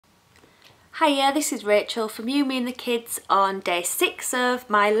Hiya, this is Rachel from You, Me and the Kids on day 6 of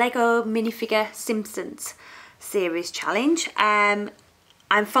my Lego minifigure Simpsons series challenge. I'm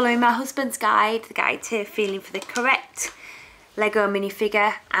following my husband's guide, the guide to feeling for the correct Lego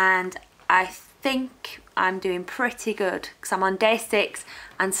minifigure, and I think I'm doing pretty good because I'm on day 6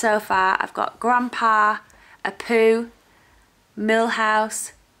 and so far I've got Grandpa, Apu,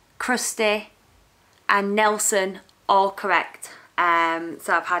 Millhouse, Krusty and Nelson all correct.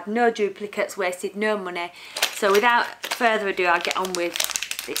 So I've had no duplicates, wasted no money. So without further ado, I'll get on with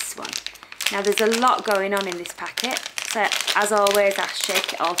this one. Now there's a lot going on in this packet. So as always, I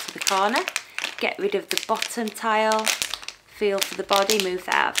shake it all to the corner, get rid of the bottom tile, feel for the body, move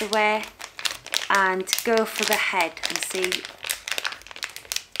that out of the way, and go for the head and see.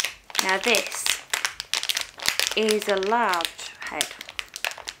 Now this is a large head.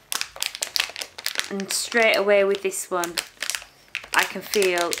 And straight away with this one, I can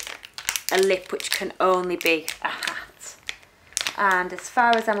feel a lip which can only be a hat. And as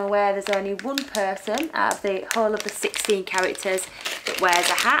far as I'm aware, there's only one person out of the whole of the 16 characters that wears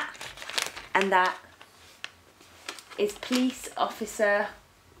a hat, and that is Police Officer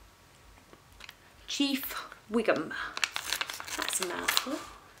Chief Wiggum. That's a mouthful.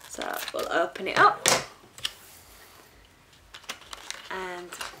 So we'll open it up and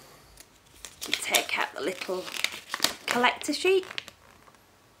we take out the little collector sheet,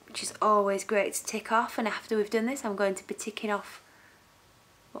 which is always great to tick off, and after we've done this I'm going to be ticking off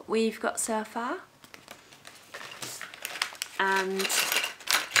what we've got so far, and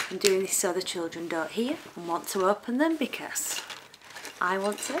I'm doing this so the children don't hear and want to open them because I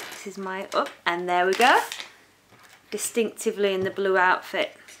want to. This is my and there we go, distinctively in the blue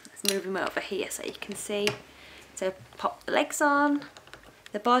outfit. Let's move him over here so you can see. So pop the legs on,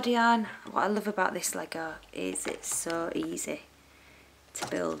 the body on. What I love about this Lego is it's so easy to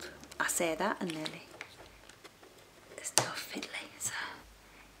build. I say that and nearly there's no fiddly. So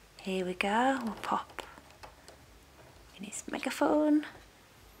here we go, we'll pop in his megaphone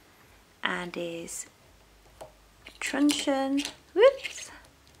and his truncheon, whoops,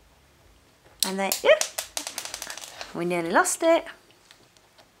 and then we nearly lost it,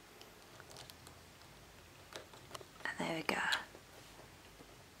 and there we go.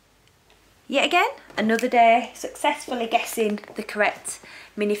 Yet again, another day successfully guessing the correct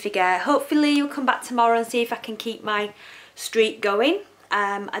minifigure. Hopefully you'll come back tomorrow and see if I can keep my streak going.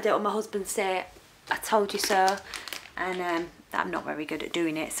 I don't want my husband to say I told you so, and that I'm not very good at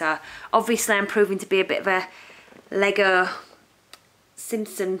doing it. So obviously I'm proving to be a bit of a Lego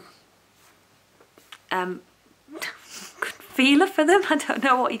Simpson feeler for them. I don't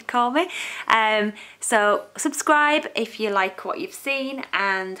know what you'd call me. So subscribe if you like what you've seen,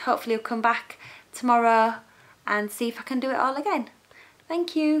 and hopefully you'll come back tomorrow and see if I can do it all again.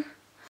 Thank you.